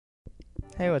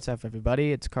Hey, what's up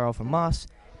everybody, it's Carl from MOS,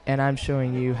 and I'm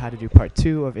showing you how to do part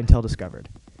 2 of Intel Discovered.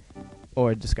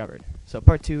 So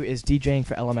part 2 is DJing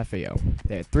for LMFAO.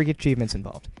 There are 3 achievements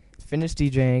involved. Finish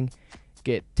DJing,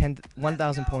 get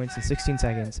 1,000 points in 16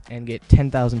 seconds, and get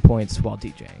 10,000 points while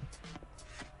DJing.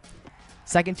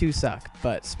 Second 2 suck,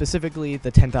 but specifically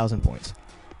the 10,000 points.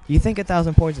 You think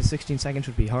 1,000 points in 16 seconds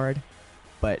would be hard,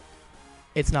 but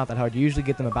it's not that hard. You usually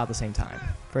get them about the same time.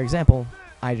 For example,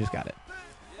 I just got it.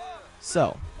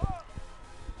 So,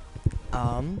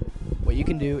 what you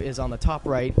can do is on the top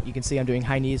right, you can see I'm doing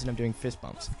high knees and I'm doing fist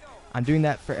bumps. I'm doing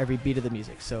that for every beat of the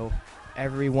music. So,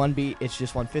 every one beat, it's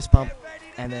just one fist bump,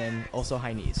 and then also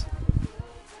high knees.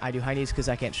 I do high knees because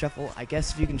I can't shuffle. I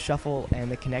guess if you can shuffle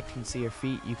and the Kinect can see your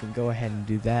feet, you can go ahead and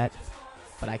do that,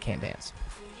 but I can't dance.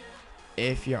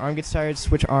 If your arm gets tired,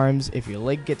 switch arms. If your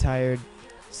leg get tired,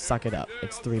 suck it up.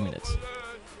 It's 3 minutes.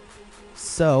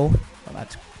 So, well,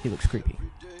 he looks creepy.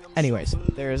 Anyways,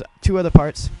 there's 2 other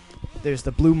parts. There's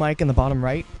the blue mic in the bottom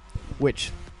right, which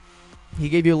he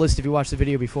gave you a list if you watched the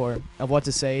video before of what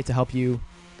to say to help you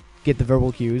get the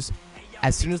verbal cues.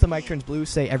 As soon as the mic turns blue,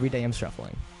 say every day I'm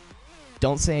shuffling.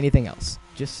 Don't say anything else.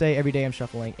 Just say every day I'm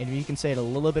shuffling, and if you can say it a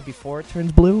little bit before it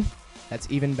turns blue, that's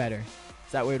even better.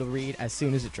 That way it'll read as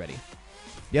soon as it's ready.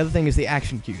 The other thing is the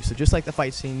action cue. So just like the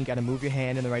fight scene, you gotta move your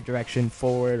hand in the right direction,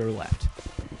 forward or left.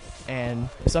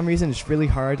 And for some reason it's really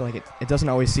hard, like it doesn't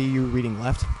always see you reading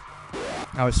left.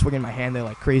 I was swinging my hand there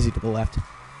like crazy to the left,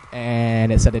 and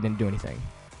it said it didn't do anything.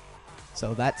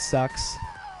 So that sucks,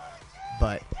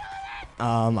 but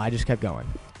I just kept going.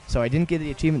 So I didn't get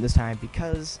the achievement this time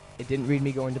because it didn't read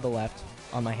me going to the left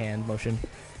on my hand motion,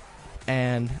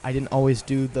 and I didn't always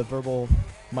do the verbal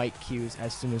mic cues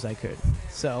as soon as I could.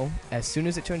 So as soon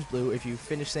as it turns blue, if you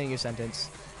finish saying your sentence,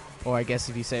 or I guess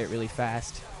if you say it really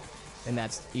fast, then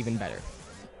that's even better.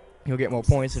 You'll get more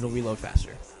points and it'll reload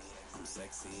faster.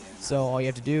 So all you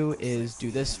have to do is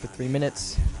do this for 3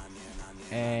 minutes,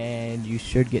 and you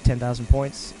should get 10,000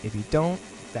 points. If you don't,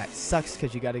 that sucks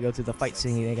because you got to go through the fight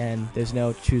scene again. There's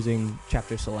no choosing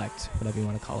chapter select, whatever you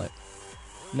want to call it.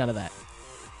 None of that.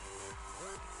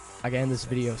 Again, this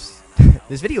video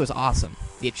is awesome.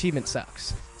 The achievement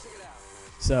sucks.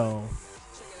 So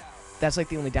that's like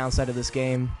the only downside of this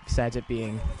game, besides it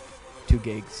being 2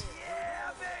 gigs.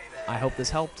 I hope this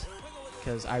helped,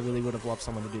 because I really would have loved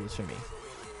someone to do this for me.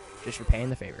 Just repaying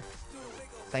the favor.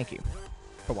 Thank you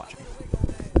for watching.